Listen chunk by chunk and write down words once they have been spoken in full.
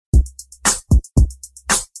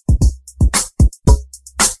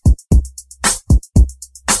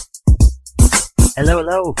Hello,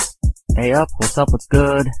 hello. Hey up, what's up, what's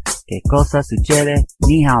good? Que cosa sucede?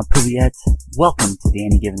 Ni hao, privyet. Welcome to the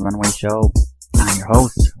Any Given Runway show. I'm your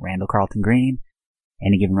host, Randall Carlton Green.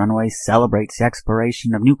 Any Given Runway celebrates the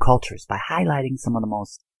exploration of new cultures by highlighting some of the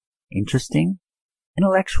most interesting,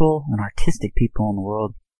 intellectual, and artistic people in the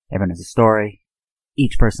world. Everyone has a story.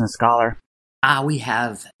 Each person a scholar. We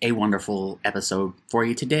have a wonderful episode for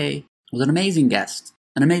you today with an amazing guest.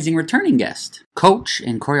 An amazing returning guest, coach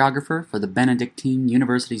and choreographer for the Benedictine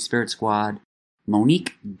University Spirit Squad,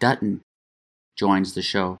 Monique Dutton, joins the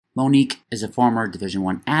show. Monique is a former Division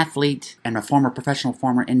I athlete and a former professional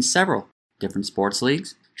performer in several different sports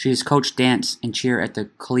leagues. She has coached dance and cheer at the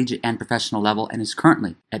collegiate and professional level and is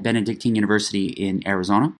currently at Benedictine University in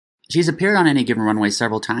Arizona. She's appeared on Any Given Runway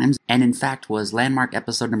several times and in fact was landmark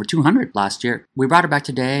episode number 200 last year. We brought her back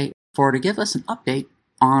today for her to give us an update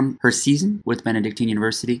on her season with Benedictine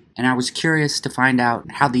University, and I was curious to find out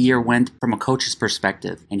how the year went from a coach's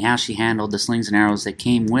perspective and how she handled the slings and arrows that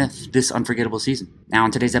came with this unforgettable season. Now,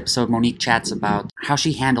 in today's episode, Monique chats about how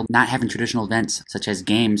she handled not having traditional events such as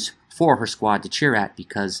games for her squad to cheer at,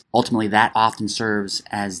 because ultimately that often serves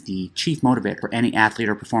as the chief motivator for any athlete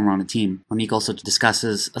or performer on a team. Monique also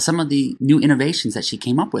discusses some of the new innovations that she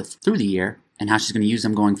came up with through the year and how she's going to use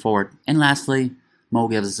them going forward. And lastly, Mo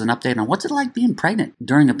gives us an update on what's it like being pregnant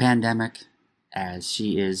during a pandemic, as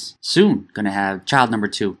she is soon going to have child number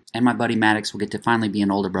 2. And my buddy Maddox will get to finally be an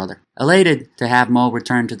older brother. Elated to have Mo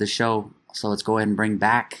return to the show, so let's go ahead and bring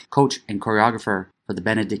back coach and choreographer for the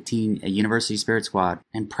Benedictine University Spirit Squad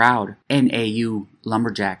and proud NAU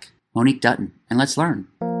lumberjack, Monique Dutton. And let's learn.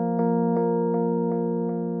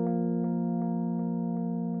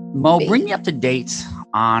 Mo, bring me up to date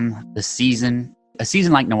on the season, a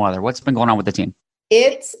season like no other. What's been going on with the team?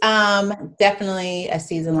 It's definitely a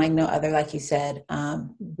season like no other, like you said.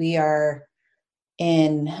 We are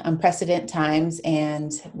in unprecedented times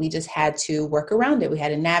and we just had to work around it. We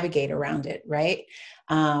had to navigate around it, right?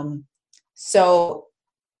 So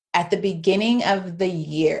at the beginning of the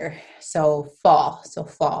year, so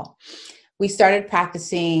fall, we started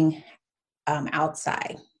practicing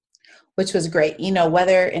outside, which was great. You know,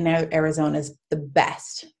 weather in Arizona is the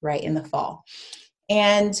best, right, in the fall.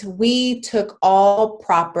 And we took all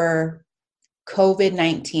proper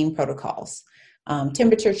COVID-19 protocols,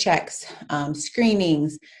 temperature checks,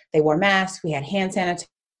 screenings. They wore masks. We had hand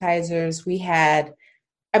sanitizers. We had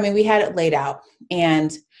it laid out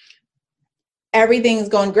and everything's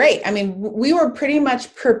going great. I mean, we were pretty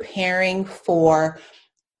much preparing for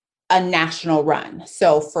a national run.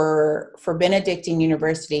 So for Benedictine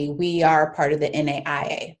University, we are part of the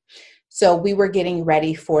NAIA. So we were getting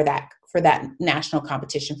ready for that national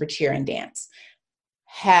competition for cheer and dance.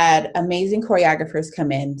 Had amazing choreographers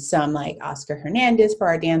come in, some like Oscar Hernandez for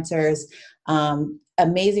our dancers,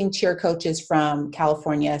 amazing cheer coaches from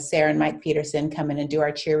California, Sarah and Mike Peterson, come in and do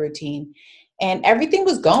our cheer routine. And everything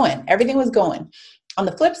was going. On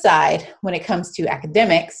the flip side, when it comes to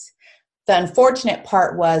academics, the unfortunate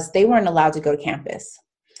part was they weren't allowed to go to campus.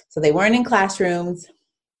 So they weren't in classrooms.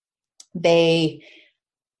 They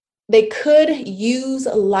could use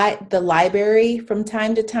the library from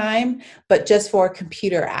time to time, but just for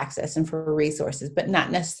computer access and for resources, but not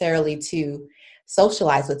necessarily to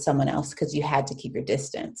socialize with someone else because you had to keep your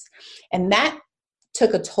distance. And that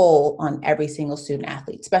took a toll on every single student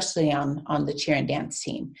athlete, especially on the cheer and dance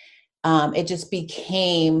team. It just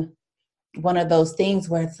became one of those things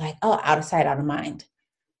where it's like, oh, out of sight, out of mind.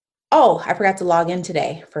 Oh, I forgot to log in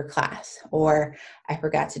today for class, or I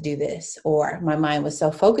forgot to do this, or my mind was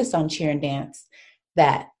so focused on cheer and dance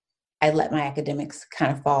that I let my academics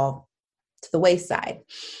kind of fall to the wayside.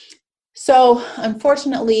 So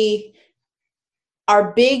unfortunately,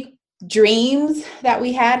 our big dreams that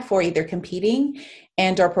we had for either competing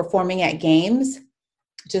and or performing at games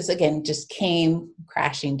just came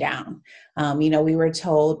crashing down. We were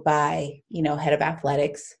told by, head of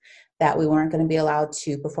athletics that we weren't going to be allowed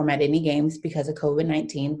to perform at any games because of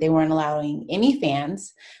COVID-19. They weren't allowing any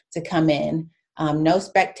fans to come in, no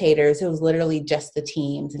spectators. It was literally just the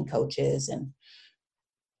teams and coaches and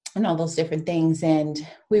all those different things. And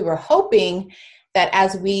we were hoping that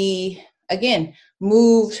as we, again,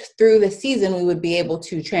 moved through the season, we would be able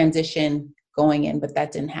to transition going in, but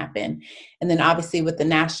that didn't happen. And then obviously with the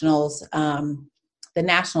Nationals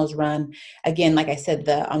run, again, like I said,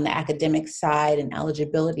 on the academic side and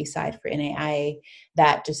eligibility side for NAIA,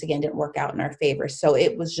 that just, again, didn't work out in our favor. So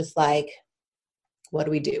it was just like, what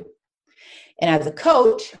do we do? And as a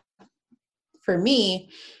coach, for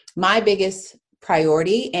me, my biggest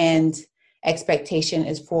priority and expectation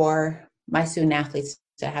is for my student athletes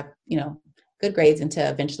to have, good grades and to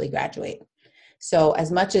eventually graduate. So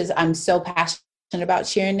as much as I'm so passionate about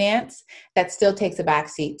cheer and dance, that still takes a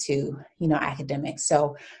backseat to, academics.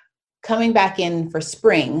 So coming back in for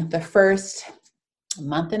spring, the first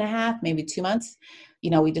month and a half, maybe 2 months,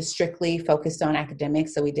 we just strictly focused on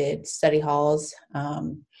academics. So we did study halls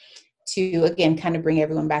to, again, kind of bring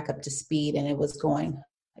everyone back up to speed, and it was going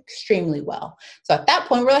extremely well. So at that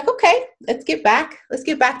point, we're like, okay, let's get back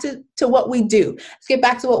to what we do. Let's get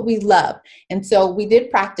back to what we love. And so we did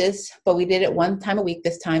practice, but we did it one time a week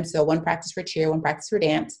this time. So one practice for cheer, one practice for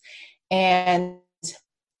dance. And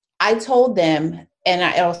I told them, and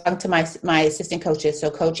I was talking to my assistant coaches. So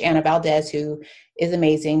Coach Anna Valdez, who is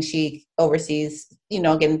amazing. She oversees,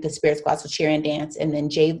 again, the Spirit Squad, so cheer and dance. And then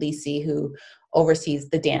Jade Lisi, who oversees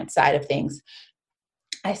the dance side of things.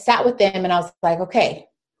 I sat with them and I was like, okay,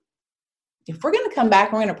 if we're going to come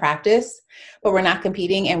back, we're going to practice, but we're not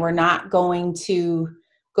competing and we're not going to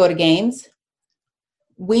go to games,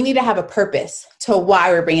 we need to have a purpose to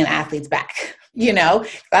why we're bringing athletes back. I don't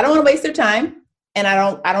want to waste their time, and I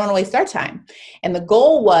don't want to waste our time. And the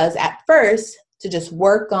goal was at first to just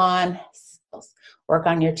work on skills, work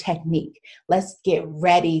on your technique. Let's get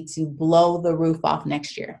ready to blow the roof off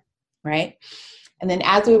next year, right? And then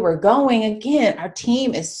as we were going, again, our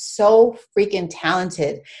team is so freaking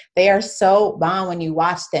talented. They are so bomb when you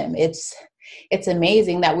watch them. It's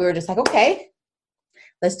amazing that we were just like, okay,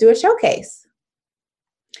 let's do a showcase.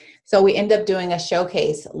 So we end up doing a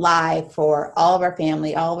showcase live for all of our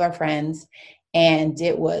family, all of our friends, and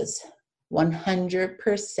it was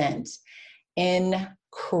 100%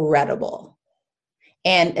 incredible.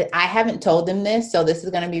 And I haven't told them this, so this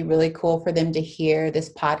is going to be really cool for them to hear.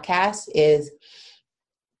 This podcast is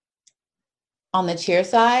on the cheer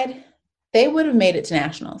side, they would have made it to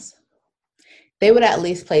nationals. They would at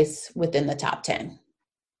least place within the top 10.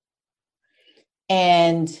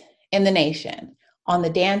 And in the nation, on the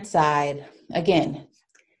dance side, again,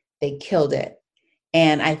 they killed it.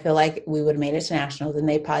 And I feel like we would have made it to nationals, and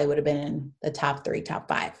they probably would have been in the top 3, top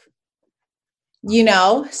 5.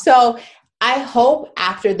 So I hope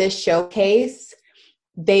after this showcase,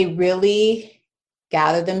 they really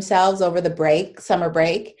gather themselves over the summer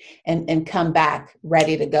break, and come back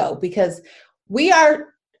ready to go. Because we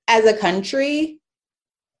are, as a country,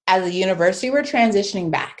 as a university, we're transitioning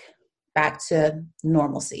back to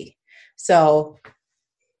normalcy. So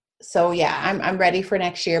yeah, I'm ready for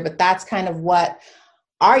next year, but that's kind of what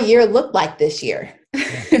our year looked like this year.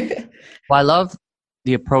 Well, I love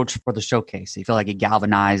the approach for the showcase. You feel like it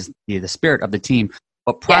galvanized the spirit of the team.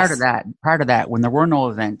 But prior to that, when there were no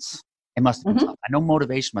events, it must have been tough. I know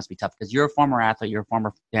motivation must be tough because you're a former athlete, you're a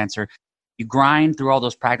former dancer. You grind through all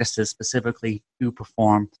those practices specifically to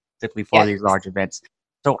perform, specifically for these large events.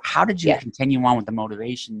 So how did you continue on with the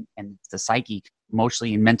motivation and the psyche,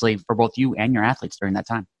 emotionally and mentally, for both you and your athletes during that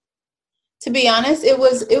time? To be honest, it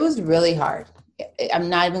was really hard. I'm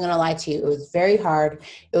not even going to lie to you. It was very hard.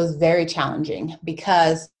 It was very challenging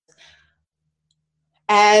because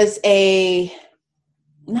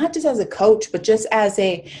not just as a coach, but just as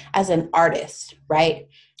an artist, right?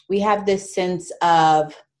 We have this sense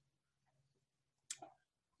of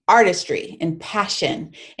artistry and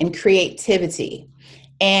passion and creativity.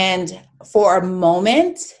 And for a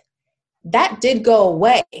moment, that did go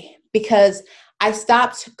away because I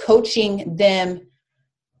stopped coaching them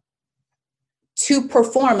to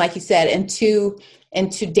perform, like you said, and to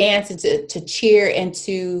dance and to cheer and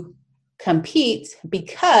to compete,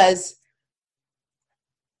 because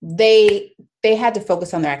they had to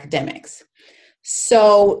focus on their academics.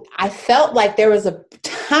 So I felt like there was a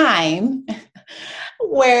time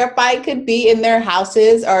where if I could be in their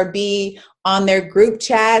houses or be on their group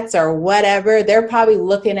chats or whatever, they're probably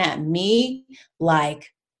looking at me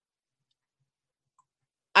like,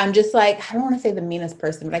 I'm just like, I don't want to say the meanest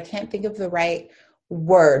person, but I can't think of the right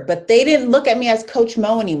word. But they didn't look at me as Coach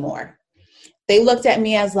Mo anymore. They looked at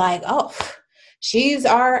me as like, oh, she's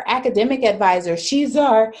our academic advisor. She's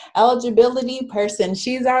our eligibility person.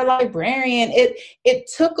 She's our librarian. It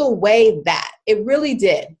took away that. It really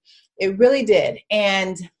did. It really did.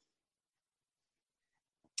 And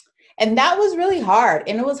that was really hard.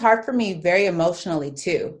 And it was hard for me very emotionally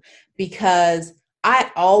too, because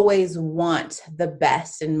I always want the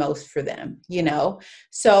best and most for them,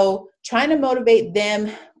 So trying to motivate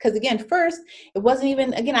them, because again, first, it wasn't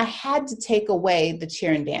even, again, I had to take away the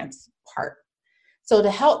cheer and dance part. So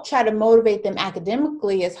to help try to motivate them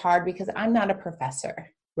academically is hard because I'm not a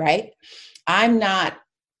professor, right? I'm not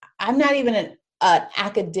even an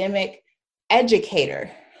academic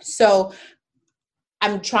educator. So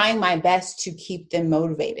I'm trying my best to keep them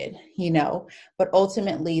motivated, but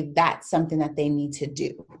ultimately that's something that they need to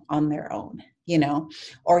do on their own,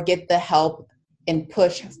 or get the help and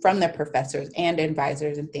push from their professors and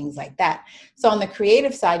advisors and things like that. So on the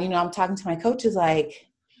creative side, I'm talking to my coaches like,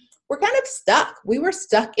 we're kind of stuck. We were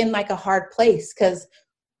stuck in like a hard place because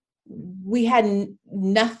we had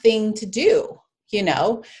nothing to do,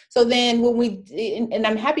 So then and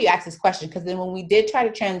I'm happy you asked this question, because then when we did try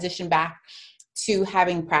to transition back to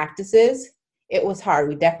having practices, it was hard.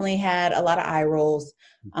 We definitely had a lot of eye rolls,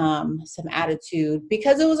 some attitude,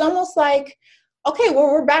 because it was almost like, okay, well,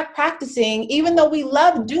 we're back practicing, even though we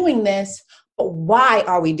love doing this, but why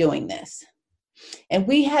are we doing this? And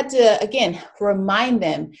we had to, again, remind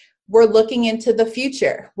them, we're looking into the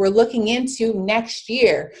future. We're looking into next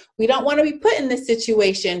year. We don't want to be put in this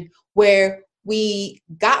situation where we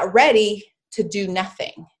got ready to do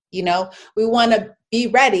nothing. We want to be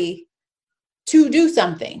ready to do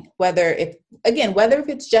something, whether if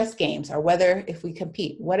it's just games or whether if we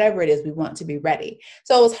compete, whatever it is, we want to be ready.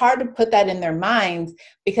 So it was hard to put that in their minds,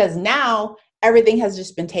 because now everything has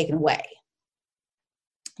just been taken away,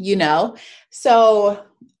 So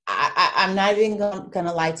I'm not even going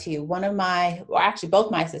to lie to you.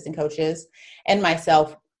 Both my assistant coaches and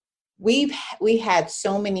myself, we had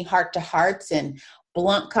so many heart-to-hearts and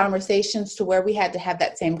blunt conversations to where we had to have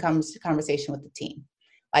that same conversation with the team.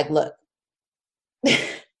 Like, look,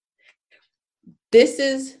 this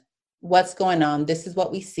is what's going on. This is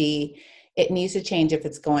what we see. It needs to change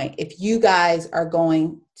if you guys are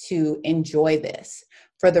going to enjoy this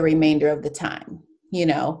for the remainder of the time.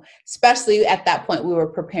 Especially at that point, we were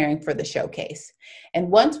preparing for the showcase. And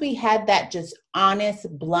once we had that just honest,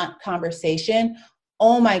 blunt conversation,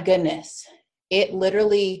 oh my goodness, it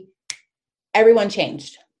literally, everyone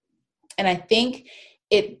changed. And I think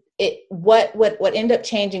what ended up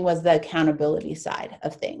changing was the accountability side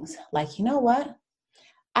of things. Like, you know what?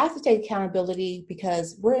 I have to take accountability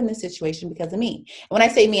because we're in this situation because of me. And when I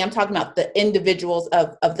say me, I'm talking about the individuals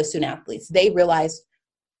of the student athletes. They realized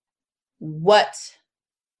what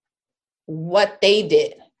they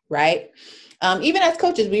did, right? Even as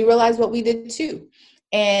coaches, we realized what we did too.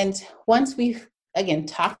 And once we've, again,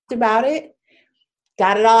 talked about it,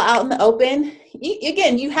 got it all out in the open,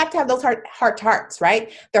 you have to have those heart-to-hearts,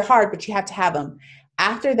 right? They're hard, but you have to have them.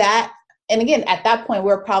 After that, and again, at that point,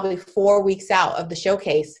 we're probably 4 weeks out of the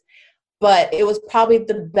showcase, but it was probably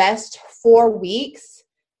the best 4 weeks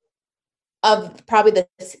of probably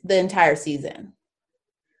the entire season.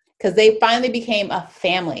 Because they finally became a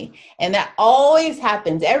family. And that always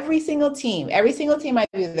happens. Every single team I've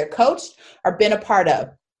either coached or been a part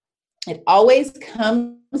of, it always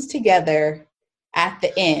comes together at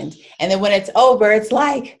the end. And then when it's over, it's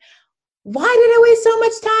like, why did I waste so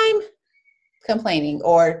much time complaining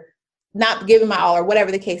or not giving my all or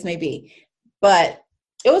whatever the case may be? But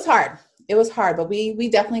it was hard. But we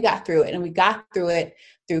definitely got through it. And we got through it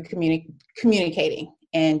through communicating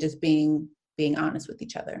and just being honest with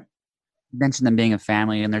each other. You mentioned them being a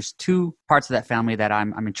family, and there's two parts of that family that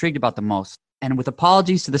I'm intrigued about the most. And with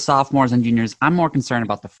apologies to the sophomores and juniors, I'm more concerned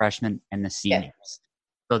about the freshmen and the seniors.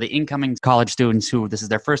 Yeah. So the incoming college students who this is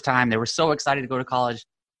their first time, they were so excited to go to college.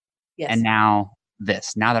 Yes. And now they're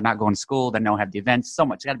not going to school. They don't have the events. So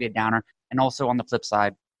much. It's got to be a downer. And also on the flip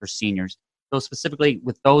side for seniors. So specifically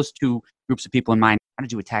with those two groups of people in mind, how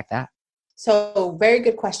did you attack that? So very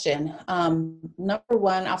good question. Number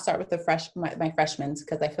one, I'll start with my freshmen,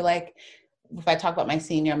 because I feel like if I talk about my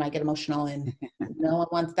senior, I might get emotional, and no one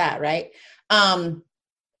wants that, right? But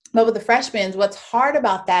with the freshmen, what's hard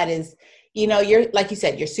about that is, you're, like you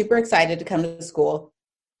said, you're super excited to come to school.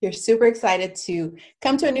 You're super excited to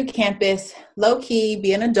come to a new campus, low key,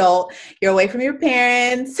 be an adult. You're away from your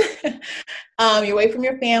parents. You're away from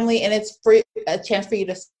your family, and it's a chance for you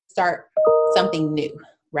to start something new,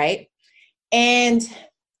 right? And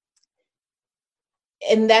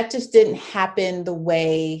that just didn't happen the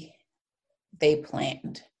way they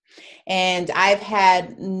planned. And I've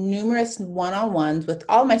had numerous one-on-ones with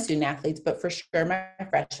all my student athletes, but for sure my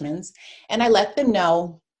freshmen. And I let them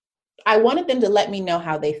know, I wanted them to let me know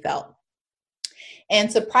how they felt.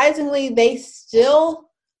 And surprisingly, they still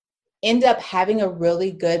end up having a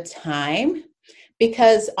really good time,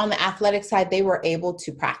 because on the athletic side, they were able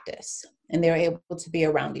to practice and they were able to be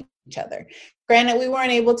around each other. Granted, we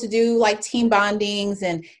weren't able to do like team bondings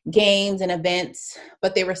and games and events,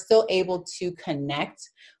 but they were still able to connect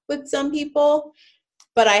with some people.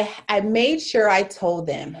 But I made sure I told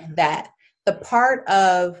them that the part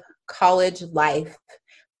of college life,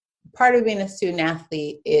 part of being a student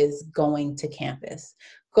athlete, is going to campus,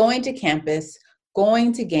 going to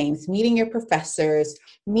games, meeting your professors,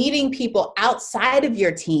 meeting people outside of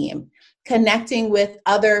your team, connecting with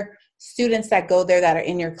other students that go there that are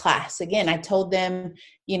in your class. Again, I told them,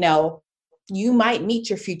 you might meet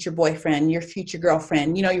your future boyfriend, your future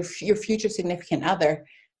girlfriend, your future significant other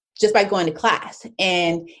just by going to class.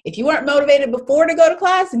 And if you weren't motivated before to go to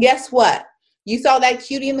class, guess what? You saw that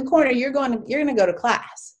cutie in the corner, you're going to go to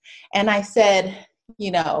class. And I said,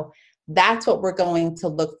 that's what we're going to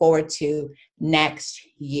look forward to next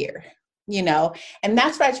year, and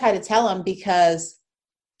that's what I try to tell them, because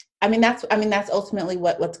that's ultimately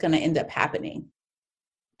what's going to end up happening.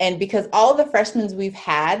 And because all the freshmen we've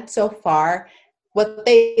had so far, what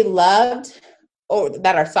they loved, or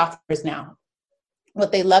that are sophomores now,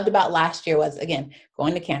 what they loved about last year was, again,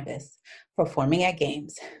 going to campus, performing at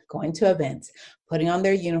games, going to events, putting on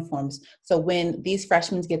their uniforms. So when these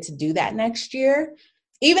freshmen get to do that next year,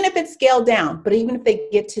 even if it's scaled down, but even if they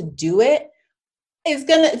get to do it, it's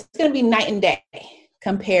gonna be night and day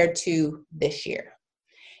compared to this year.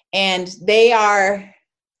 And they are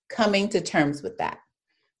coming to terms with that,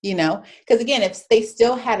 because again, if they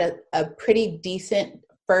still had a pretty decent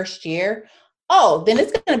first year, then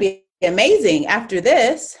it's going to be amazing after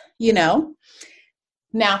this,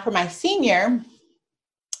 Now for my senior,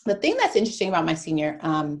 the thing that's interesting about my senior,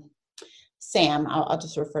 Sam, I'll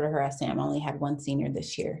just refer to her as Sam. I only had one senior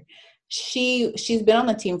this year. She's been on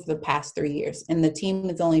the team for the past 3 years, and the team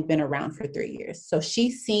has only been around for 3 years. So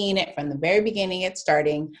she's seen it from the very beginning, it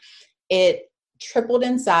starting. It tripled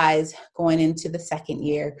in size going into the second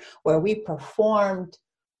year, where we performed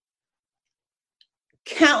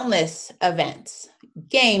countless events,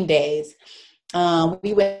 game days.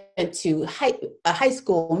 We went to high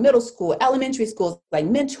school, middle school, elementary schools, like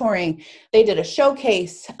mentoring. They did a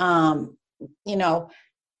showcase, down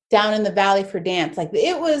in the Valley for dance. Like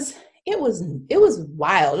it was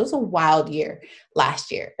wild. It was a wild year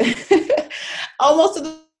last year. Almost to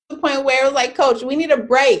the point where it was like, Coach, we need a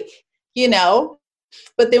break,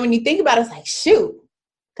 But then when you think about it, it's like, shoot,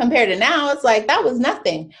 compared to now, it's like, that was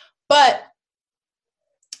nothing. But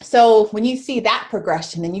so when you see that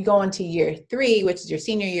progression and you go into year 3, which is your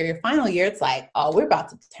senior year, your final year, it's like, we're about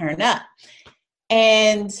to turn up.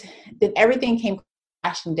 And then everything came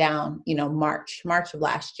crashing down, March of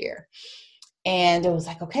last year. And it was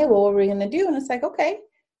like, okay, well, what are we going to do? And it's like, okay,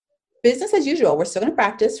 business as usual. We're still going to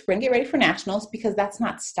practice. We're going to get ready for nationals, because that's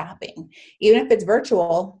not stopping. Even if it's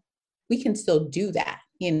virtual, we can still do that,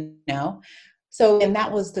 So, and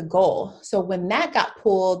that was the goal. So when that got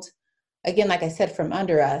pulled, again, like I said, from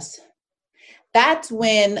under us, that's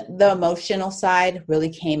when the emotional side really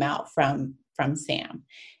came out from Sam.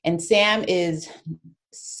 And Sam is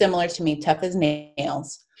similar to me, tough as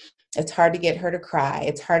nails. It's hard to get her to cry.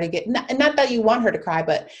 It's hard to get, not that you want her to cry,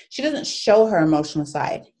 but she doesn't show her emotional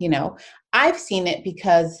side. I've seen it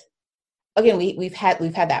because, again, we've had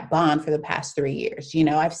that bond for the past 3 years.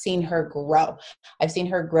 I've seen her grow. I've seen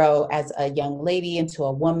her grow as a young lady into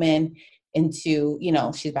a woman, into,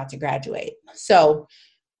 she's about to graduate. So,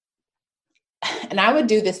 and I would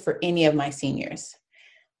do this for any of my seniors,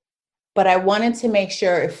 but I wanted to make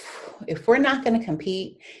sure if we're not going to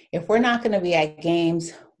compete, if we're not going to be at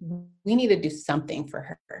games, we need to do something for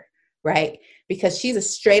her, right? Because she's a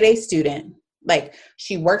straight A student. Like,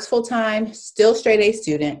 she works full time, still straight A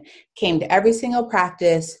student, came to every single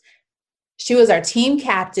practice. She was our team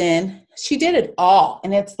captain. She did it all.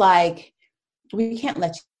 And it's like, we can't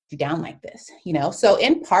let you down like this, So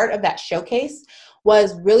in part of that showcase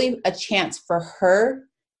was really a chance for her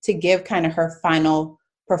to give kind of her final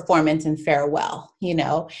performance and farewell,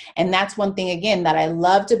 and that's one thing, again, that I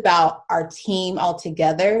loved about our team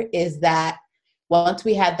altogether, is that once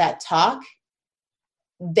we had that talk,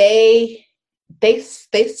 they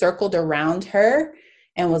circled around her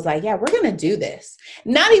and was like, yeah, we're going to do this.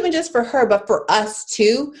 Not even just for her, but for us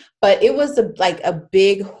too. But it was a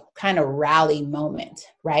big kind of rally moment.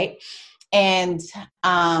 Right. And,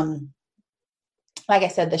 like I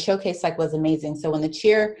said, the showcase was amazing. So when the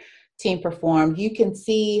cheer team performed, you can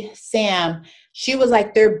see Sam, she was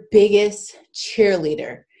like their biggest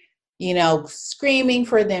cheerleader, screaming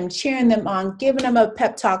for them, cheering them on, giving them a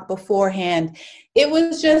pep talk beforehand. It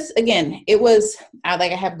was just, again, I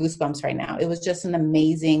have goosebumps right now. It was just an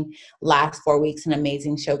amazing last 4 weeks, an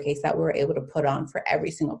amazing showcase that we were able to put on for every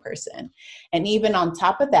single person. And even on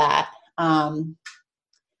top of that,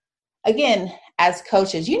 again, as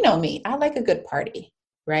coaches, me, I like a good party,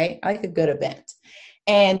 right? I like a good event.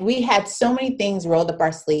 And we had so many things rolled up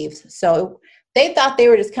our sleeves. So they thought they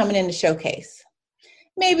were just coming in to showcase.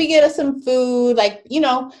 Maybe get us some food.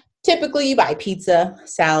 Typically you buy pizza,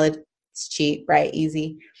 salad. It's cheap, right?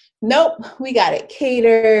 Easy. Nope. We got it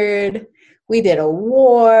catered. We did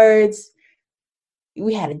awards.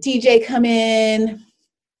 We had a DJ come in,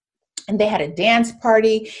 and they had a dance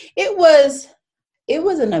party. It was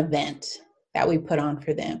an event. that we put on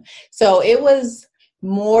for them. So it was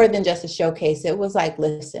more than just a showcase. It was like,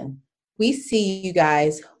 listen, we see you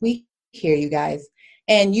guys, we hear you guys,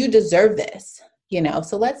 and you deserve this,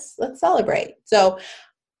 so let's celebrate. So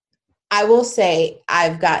I will say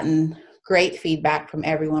I've gotten great feedback from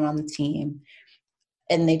everyone on the team.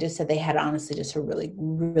 And they just said they had honestly just a really,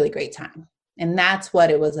 really great time. And that's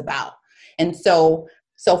what it was about. And so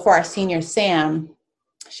for our senior Sam,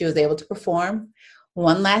 she was able to perform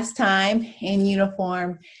one last time in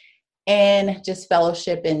uniform and just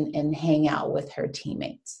fellowship and hang out with her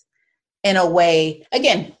teammates in a way.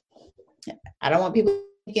 Again, I don't want people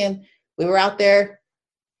thinking we were out there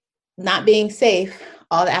not being safe.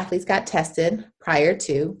 All the athletes got tested prior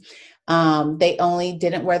to. They only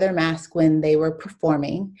didn't wear their mask when they were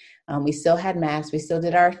performing. We still had masks. We still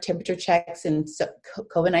did our temperature checks and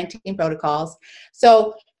COVID-19 protocols.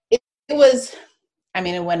 So it was,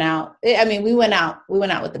 it went out. We went out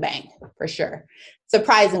with a bang for sure.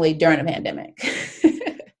 Surprisingly, during a pandemic.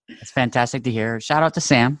 It's fantastic to hear. Shout out to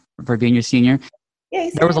Sam for being your senior. Yeah,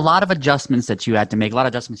 there was a lot of adjustments that you had to make, a lot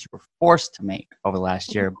of adjustments you were forced to make over the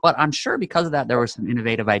last year. But I'm sure because of that, there were some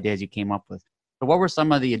innovative ideas you came up with. So what were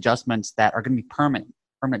some of the adjustments that are going to be permanent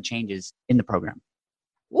changes in the program?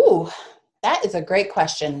 Ooh, that is a great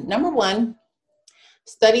question. Number one,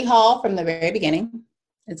 study hall from the very beginning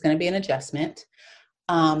is going to be an adjustment.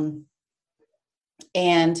 And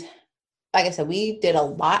like I said, we did a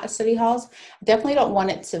lot of study halls. I definitely don't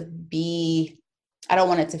want it to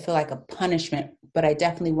feel like a punishment, but I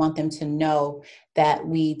definitely want them to know that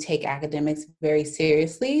we take academics very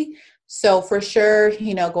seriously. So for sure,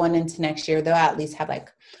 going into next year, they'll at least have like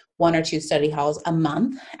 1 or 2 study halls a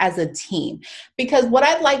month as a team. Because what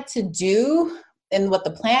I'd like to do, and what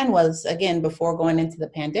the plan was, again, before going into the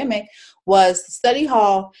pandemic, was the study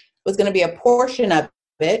hall was going to be a portion of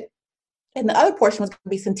it, and the other portion was going to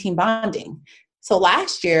be some team bonding. So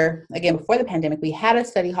last year, again, before the pandemic, we had a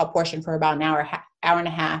study hall portion for about an hour and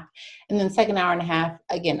a half. And then the second hour and a half,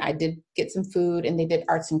 again, I did get some food and they did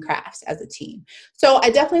arts and crafts as a team. So I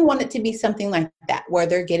definitely want it to be something like that, where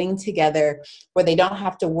they're getting together, where they don't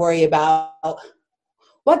have to worry about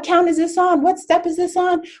what count is this on? What step is this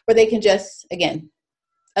on? Where they can just, again,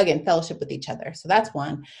 fellowship with each other. So that's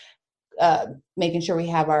one, making sure we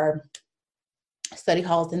have our study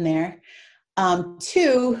halls in there.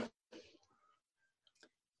 2,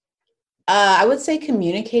 I would say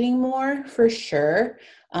communicating more for sure.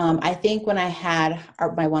 I think when I had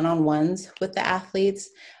my one-on-ones with the athletes,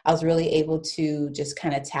 I was really able to just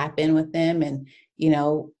kind of tap in with them, and,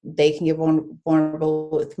 they can get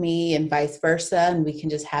vulnerable with me and vice versa. And we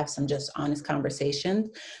can just have some just honest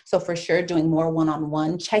conversations. So for sure, doing more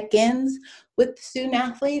one-on-one check-ins with the student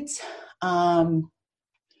athletes. Again,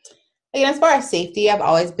 as far as safety, I've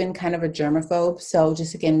always been kind of a germaphobe. So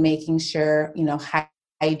just, again, making sure,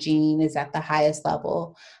 hygiene is at the highest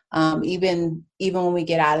level. Even when we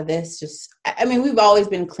get out of this, we've always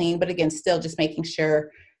been clean, but again, still just making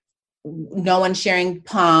sure no one's sharing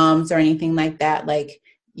palms or anything like that. Like,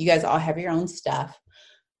 you guys all have your own stuff.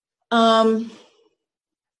 Kind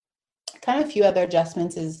of a few other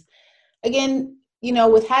adjustments is, again,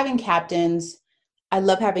 with having captains, I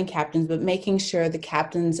love having captains, but making sure the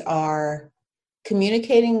captains are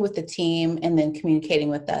communicating with the team and then communicating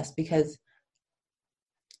with us, because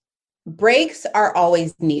breaks are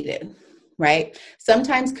always needed, right?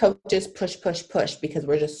 Sometimes coaches push because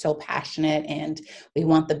we're just so passionate and we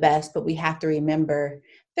want the best, but we have to remember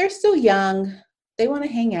they're still young. They want to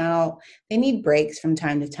hang out. They need breaks from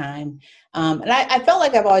time to time. And I felt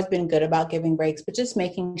like I've always been good about giving breaks, but just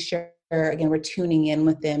making sure, again, we're tuning in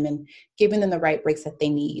with them and giving them the right breaks that they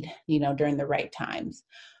need, during the right times.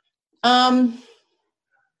 Trying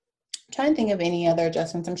to think of any other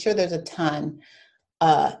adjustments. I'm sure there's a ton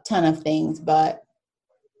of things, but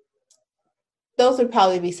those would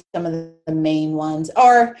probably be some of the main ones.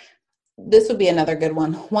 Or this would be another good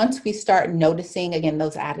one. Once we start noticing, again,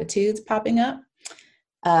 those attitudes popping up,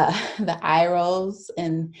 the eye rolls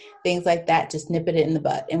and things like that, just nip it in the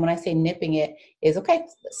bud. And when I say nipping it, is okay,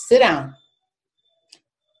 sit down.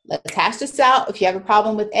 Let's hash this out. If you have a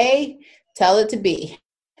problem with A, tell it to B.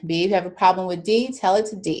 B, if you have a problem with D, tell it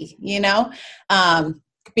to D,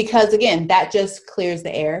 because, again, that just clears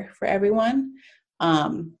the air for everyone.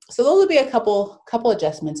 So those will be a couple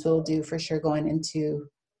adjustments we'll do for sure going into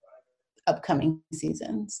upcoming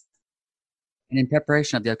seasons. And in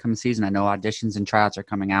preparation of the upcoming season, I know auditions and tryouts are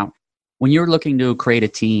coming out. When you're looking to create a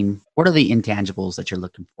team, what are the intangibles that you're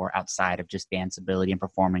looking for outside of just dance ability and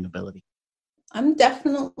performing ability? I'm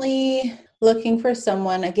definitely looking for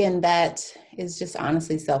someone, again, that is just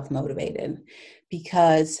honestly self-motivated,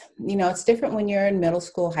 because, it's different when you're in middle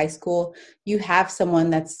school, high school. You have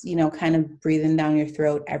someone that's, kind of breathing down your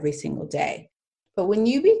throat every single day. But when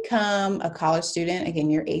you become a college student,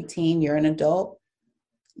 again, you're 18, you're an adult,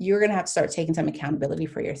 you're going to have to start taking some accountability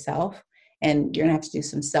for yourself, and you're going to have to do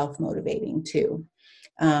some self-motivating too.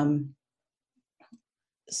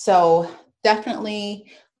 So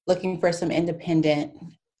definitely looking for some independent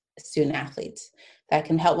student athletes that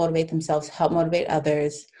can help motivate themselves, help motivate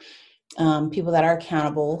others, people that are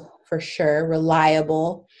accountable for sure,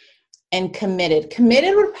 reliable, and committed.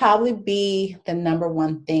 Committed would probably be the number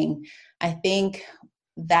one thing. I think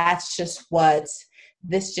that's just what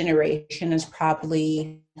this generation is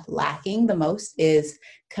probably lacking the most, is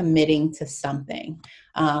committing to something.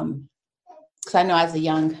 Because I know as a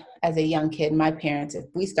young kid, my parents, if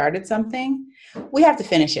we started something, we have to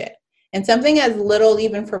finish it. And something as little,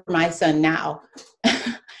 even for my son now,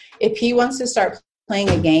 if he wants to start playing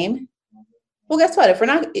a game, well, guess what? If we're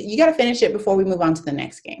not, you got to finish it before we move on to the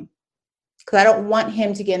next game. Because I don't want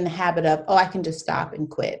him to get in the habit of, I can just stop and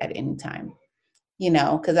quit at any time,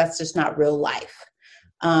 because that's just not real life.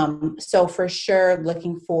 So for sure,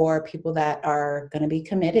 looking for people that are going to be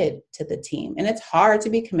committed to the team. And it's hard to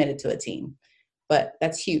be committed to a team, but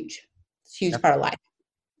that's huge. It's a huge part of life.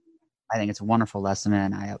 I think it's a wonderful lesson,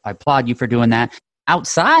 and I applaud you for doing that.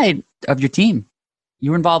 Outside of your team, you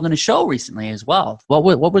were involved in a show recently as well.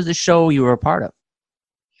 What was the show you were a part of?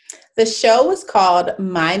 The show was called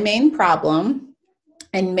My Main Problem,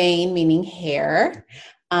 and main meaning hair.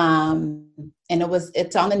 And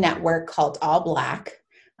it's on the network called All Black.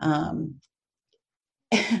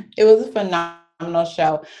 It was a phenomenal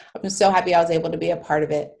show. I'm so happy I was able to be a part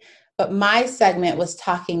of it. But my segment was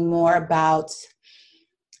talking more about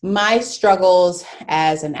my struggles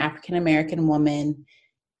as an African-American woman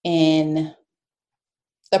in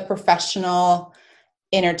the professional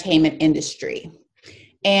entertainment industry.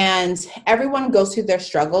 And everyone goes through their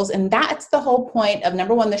struggles. And that's the whole point of,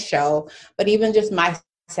 number one, the show, but even just my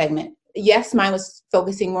segment. Yes, mine was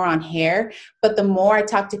focusing more on hair, but the more I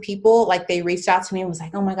talked to people, like they reached out to me and was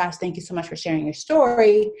like, oh my gosh, thank you so much for sharing your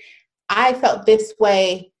story. I felt this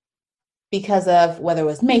way because of whether it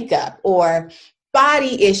was makeup or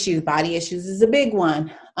body issues. Body issues is a big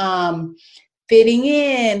one. Fitting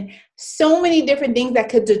in, so many different things that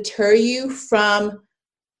could deter you from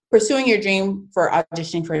pursuing your dream for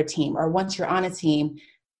auditioning for a team, or once you're on a team,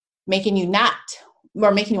 making you want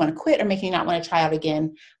to quit, or making you not want to try out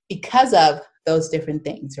again because of those different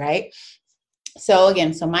things, right? So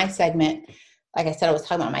again, my segment, like I said, I was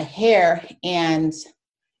talking about my hair, and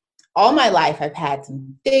all my life I've had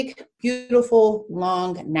some thick, beautiful,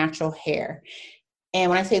 long, natural hair. And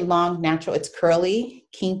when I say long, natural, it's curly,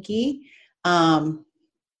 kinky,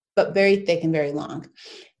 but very thick and very long.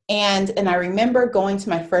 And I remember going to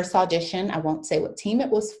my first audition. I won't say what team it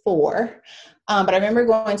was for, but I remember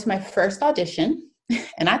going to my first audition,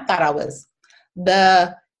 and I thought I was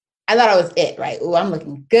it, right? Ooh, I'm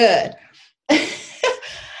looking good.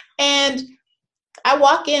 And I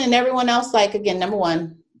walk in, and everyone else, like, again, number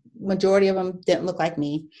one, majority of them didn't look like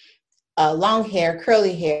me. Long hair,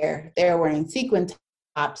 curly hair. They were wearing sequin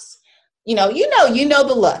tops. You know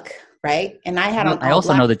the look, right? And I had on. I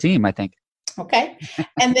also know the team, I think. Okay.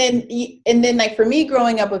 And then like for me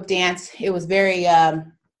growing up with dance, it was very,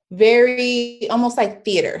 very almost like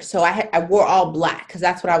theater. So I wore all black because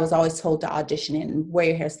that's what I was always told to audition in, and wear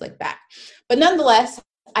your hair slicked back. But nonetheless,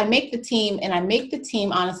 I make the team, and I make the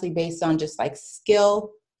team honestly based on just like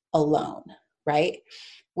skill alone, right?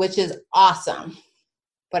 Which is awesome.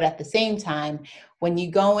 But at the same time, when you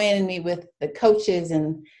go in and meet with the coaches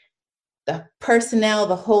and the personnel,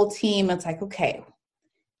 the whole team, it's like, okay,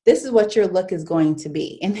 this is what your look is going to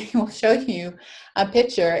be. And they will show you a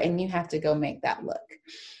picture, and you have to go make that look.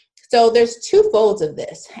 So there's two folds of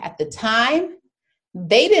this. At the time,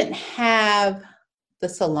 they didn't have the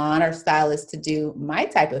salon or stylist to do my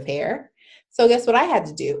type of hair. So guess what I had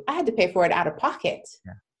to do? I had to pay for it out of pocket.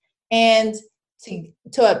 Yeah. And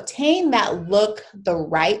to obtain that look the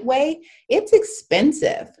right way, it's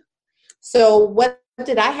expensive. So what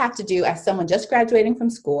did I have to do as someone just graduating from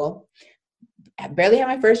school? I barely had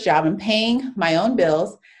my first job and paying my own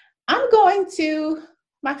bills. I'm going to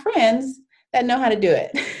my friends that know how to do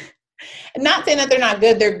it. And not saying that they're not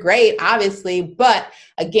good, they're great, obviously. But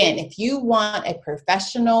again, if you want a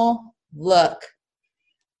professional look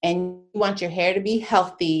and you want your hair to be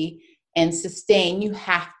healthy and sustain, you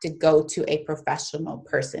have to go to a professional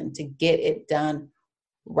person to get it done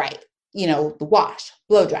right. The wash,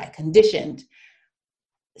 blow dry, conditioned,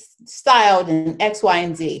 styled, and X, Y,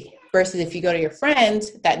 and Z. Versus if you go to your friend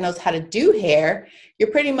that knows how to do hair, you're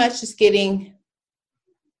pretty much just getting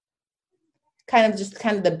kind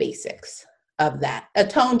of the basics of that, a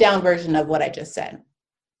toned down version of what I just said.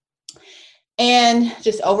 And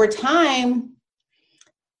just over time,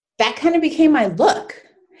 that kind of became my look.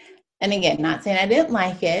 And again, not saying I didn't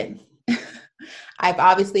like it. I've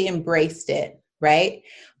obviously embraced it, right?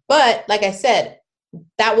 But like I said,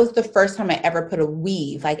 that was the first time I ever put a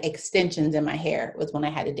weave, like extensions in my hair, was when I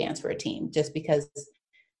had to dance for a team, just because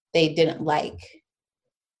they didn't like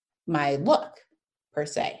my look per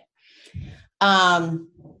se. And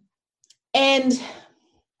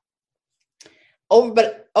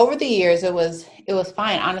over the years, it was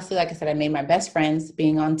fine. Honestly, like I said, I made my best friends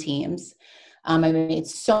being on teams. I made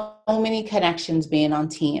so many connections being on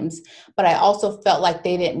teams, but I also felt like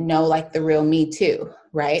they didn't know like the real me too,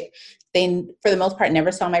 right? They, for the most part,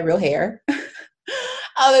 never saw my real hair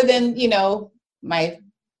other than, my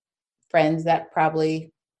friends that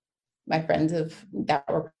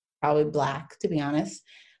were probably Black, to be honest.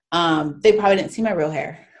 They probably didn't see my real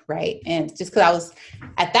hair, right? And just because I was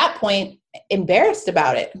at that point embarrassed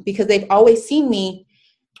about it, because they've always seen me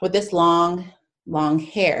with this long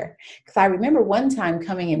hair. Because I remember one time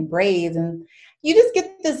coming in braids, and you just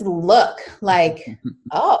get this look like,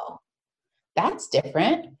 oh, that's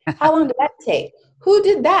different. How long did that take? Who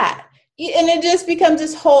did that? And it just becomes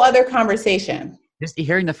this whole other conversation. Just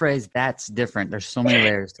hearing the phrase, that's different. There's so many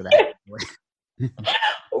layers to that.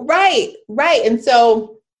 Right. And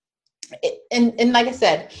so, and like I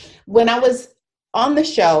said, when I was on the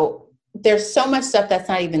show, there's so much stuff that's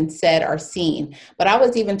not even said or seen. But I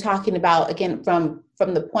was even talking about, again, from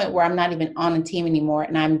the point where I'm not even on a team anymore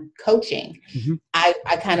and I'm coaching. Mm-hmm. I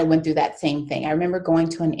kind of went through that same thing. I remember going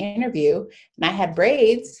to an interview and I had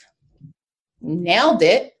braids, nailed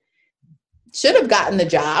it, should have gotten the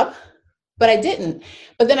job, but I didn't.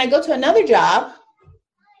 But then I go to another job,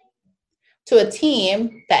 to a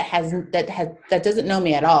team that doesn't know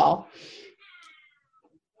me at all.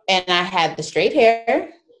 And I had the straight hair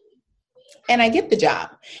and I get the job.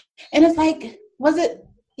 And it's like,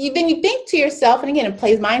 then you think to yourself, and again, it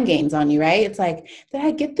plays mind games on you, right? It's like, did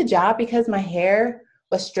I get the job because my hair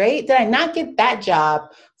was straight? Did I not get that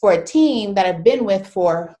job for a team that I've been with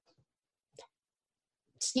for,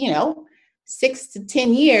 6 to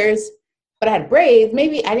 10 years, but I had braids?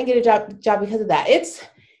 Maybe I didn't get a job because of that. It's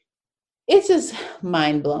just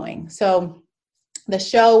mind blowing. So the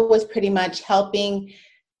show was pretty much helping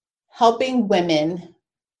women,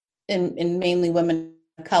 and mainly women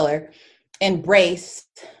of color, embrace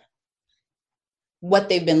what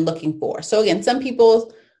they've been looking for. So again, some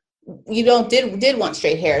people did want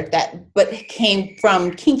straight hair, but it came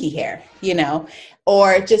from kinky hair,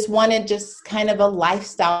 or just wanted just kind of a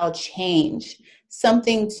lifestyle change,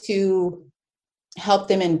 something to help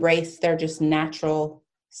them embrace their just natural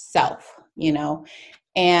self,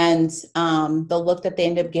 and the look that they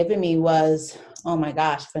ended up giving me was, oh my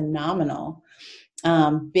gosh, phenomenal.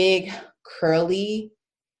 Big curly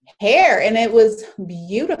hair, and it was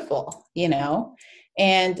beautiful,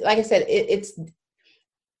 and like I said, it's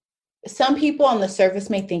some people on the surface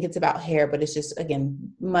may think it's about hair, but it's just,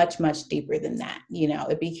 again, much, much deeper than that.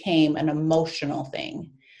 It became an emotional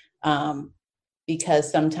thing,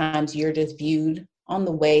 because sometimes you're just viewed on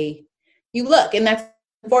the way you look, and that's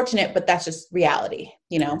unfortunate, but that's just reality,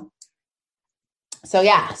 So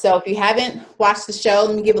yeah, so if you haven't watched the show,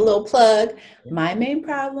 let me give a little plug. My Main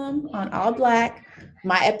Problem on All Black.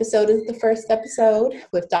 My episode is the first episode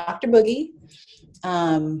with Dr. Boogie.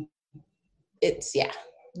 You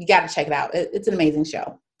got to check it out. It's an amazing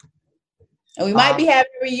show. And we might be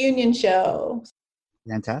having a reunion show.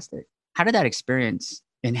 Fantastic. How did that experience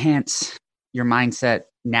enhance your mindset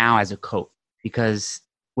now as a coach? Because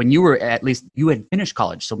when you had finished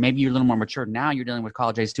college, so maybe you're a little more mature. Now you're dealing with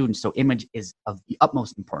college age students, so image is of the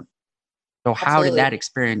utmost importance. So how Absolutely. Did that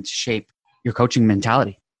experience shape your coaching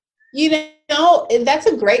mentality? That's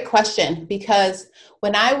a great question, because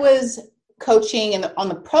when I was coaching on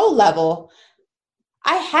the pro level,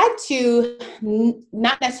 I had to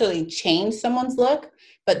not necessarily change someone's look,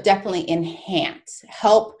 but definitely enhance,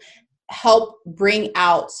 help bring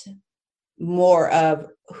out more of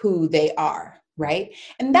who they are. Right.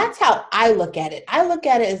 And that's how I look at it. I look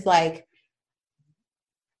at it as like,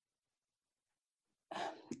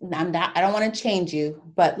 I don't want to change you,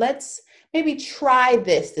 but let's maybe try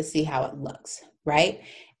this to see how it looks. Right.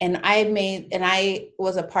 And I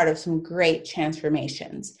was a part of some great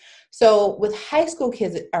transformations. So with with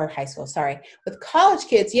college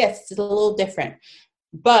kids, yes, it's a little different.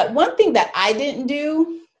 But one thing that I didn't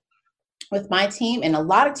do with my team, and a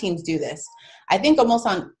lot of teams do this, I think almost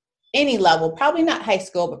on any level, probably not high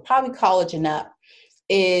school, but probably college and up,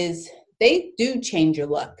 is they do change your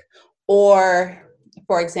look. Or,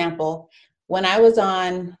 for example, when I was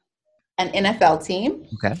on an NFL team,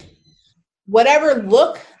 Okay. whatever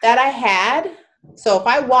look that I had, so if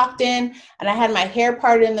I walked in and I had my hair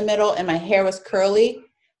parted in the middle and my hair was curly,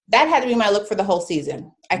 that had to be my look for the whole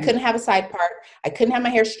season. I couldn't have a side part. I couldn't have my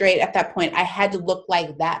hair straight at that point. I had to look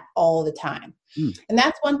like that all the time. And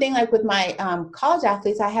that's one thing, like with my college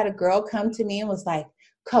athletes, I had a girl come to me and was like,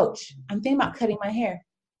 Coach, I'm thinking about cutting my hair.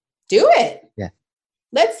 Do it. Yeah.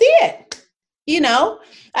 Let's see it. You know,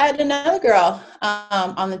 I had another girl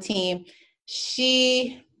on the team.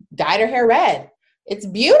 She dyed her hair red. It's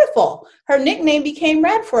beautiful. Her nickname became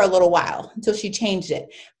Red for a little while until she changed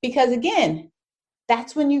it. Because again,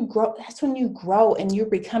 that's when you grow. That's when you grow and you're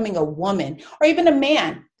becoming a woman or even a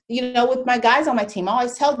man. You know, with my guys on my team, I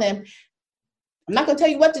always tell them, I'm not going to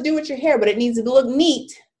tell you what to do with your hair, but it needs to look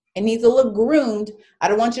neat. It needs to look groomed. I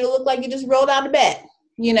don't want you to look like you just rolled out of bed,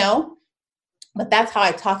 you know? But that's how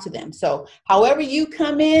I talk to them. So however you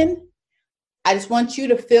come in, I just want you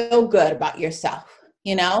to feel good about yourself,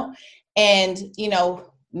 you know? And, you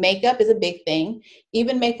know, makeup is a big thing.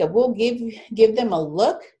 Even makeup, we'll give them a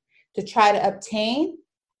look to try to obtain,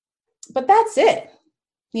 but that's it,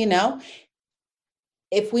 you know?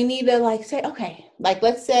 If we need to like say, okay, like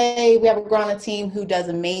let's say we have a girl on the team who does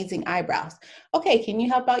amazing eyebrows. Okay, can you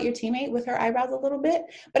help out your teammate with her eyebrows a little bit?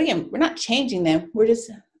 But again, we're not changing them. We're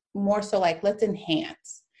just more so like, let's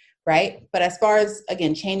enhance, right? But as far as,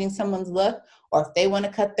 again, changing someone's look, or if they want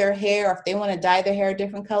to cut their hair, or if they want to dye their hair a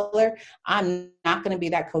different color, I'm not going to be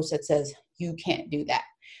that coach that says, you can't do that.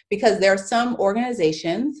 Because there are some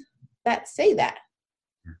organizations that say that.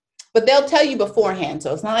 But they'll tell you beforehand.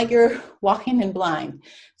 So it's not like you're walking in blind.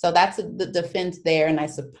 So that's the defense there. And I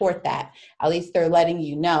support that. At least they're letting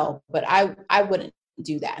you know. But I wouldn't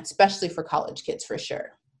do that, especially for college kids, for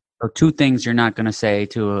sure. So 2 things you're not going to say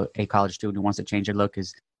to a college student who wants to change their look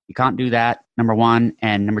is you can't do that, number 1.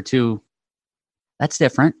 And number 2, that's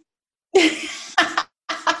different.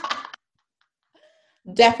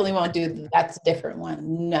 Definitely won't do that's a different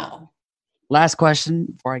one. No. Last question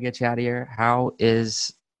before I get you out of here. How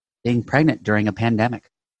is being pregnant during a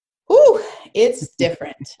pandemic? Ooh, it's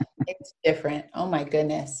different. It's different. Oh my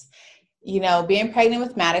goodness. You know, being pregnant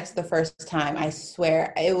with Maddox the first time, I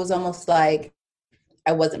swear it was almost like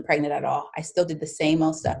I wasn't pregnant at all. I still did the same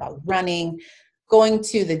old stuff. I was running, going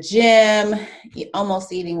to the gym,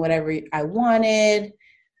 almost eating whatever I wanted.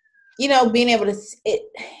 You know, being able to,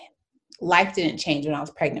 life didn't change when I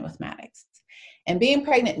was pregnant with Maddox. And being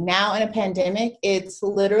pregnant now in a pandemic, it's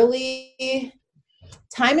literally,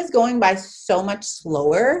 time is going by so much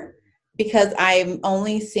slower because I'm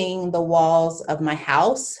only seeing the walls of my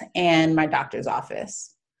house and my doctor's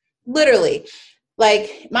office. Literally,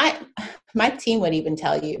 like my team would even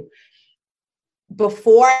tell you,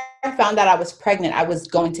 before I found out I was pregnant, I was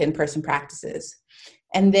going to in-person practices.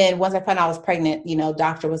 And then once I found out I was pregnant, you know,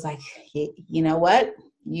 doctor was like, you know what,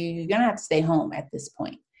 you're going to have to stay home at this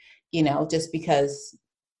point, you know, just because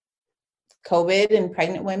COVID and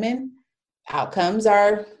pregnant women, outcomes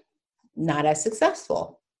are not as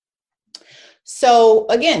successful. So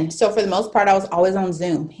again, so for the most part, I was always on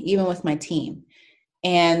Zoom, even with my team.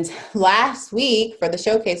 And last week for the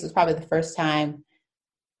showcase was probably the first time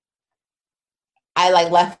I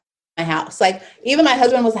like left my house. Like even my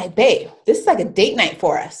husband was like, babe, this is like a date night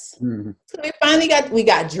for us. Mm-hmm. So we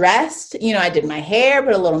got dressed, you know, I did my hair,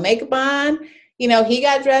 put a little makeup on, you know, he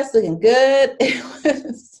got dressed looking good.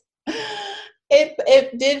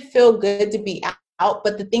 It did feel good to be out.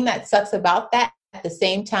 But the thing that sucks about that at the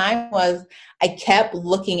same time was I kept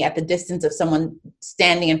looking at the distance of someone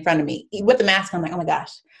standing in front of me with the mask. I'm like, oh my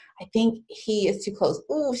gosh, I think he is too close.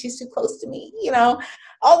 Ooh, she's too close to me. You know,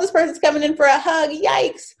 all this person's coming in for a hug.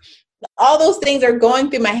 Yikes. All those things are going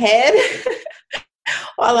through my head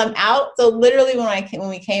while I'm out. So literally when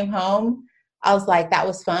we came home, I was like, that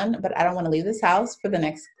was fun, but I don't want to leave this house for the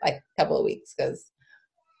next like couple of weeks because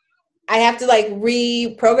I have to like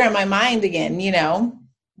reprogram my mind again, you know.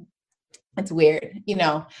 It's weird. You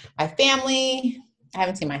know, my family, I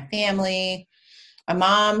haven't seen my family. My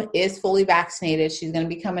mom is fully vaccinated. She's going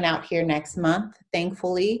to be coming out here next month,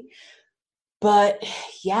 thankfully. But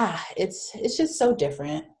yeah, it's just so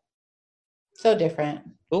different. So different.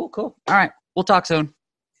 Cool. All right. We'll talk soon.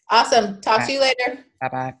 Awesome. Talk to you later.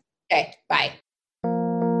 Bye-bye. Okay. Bye.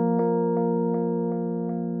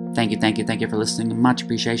 Thank you for listening. Much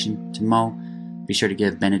appreciation to Mo. Be sure to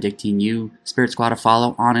give Benedictine U Spirit Squad a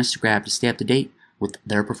follow on Instagram to stay up to date with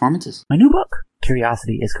their performances. My new book,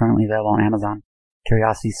 Curiosity, is currently available on Amazon.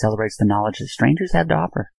 Curiosity celebrates the knowledge that strangers have to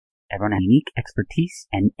offer. Everyone has unique expertise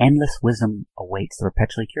and endless wisdom awaits the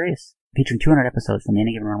perpetually curious. Featuring 200 episodes from the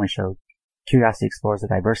Any Given Runway show, Curiosity explores the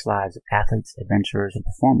diverse lives of athletes, adventurers, and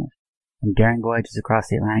performers From daring voyages across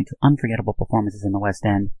the Atlantic to unforgettable performances in the West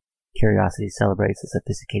End, Curiosity celebrates the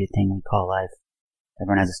sophisticated thing we call life.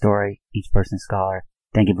 Everyone has a story, each person a scholar.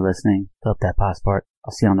 Thank you for listening. Fill up that passport.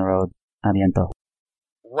 I'll see you on the road. Aviento.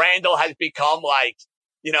 Randall has become like,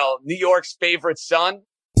 New York's favorite son.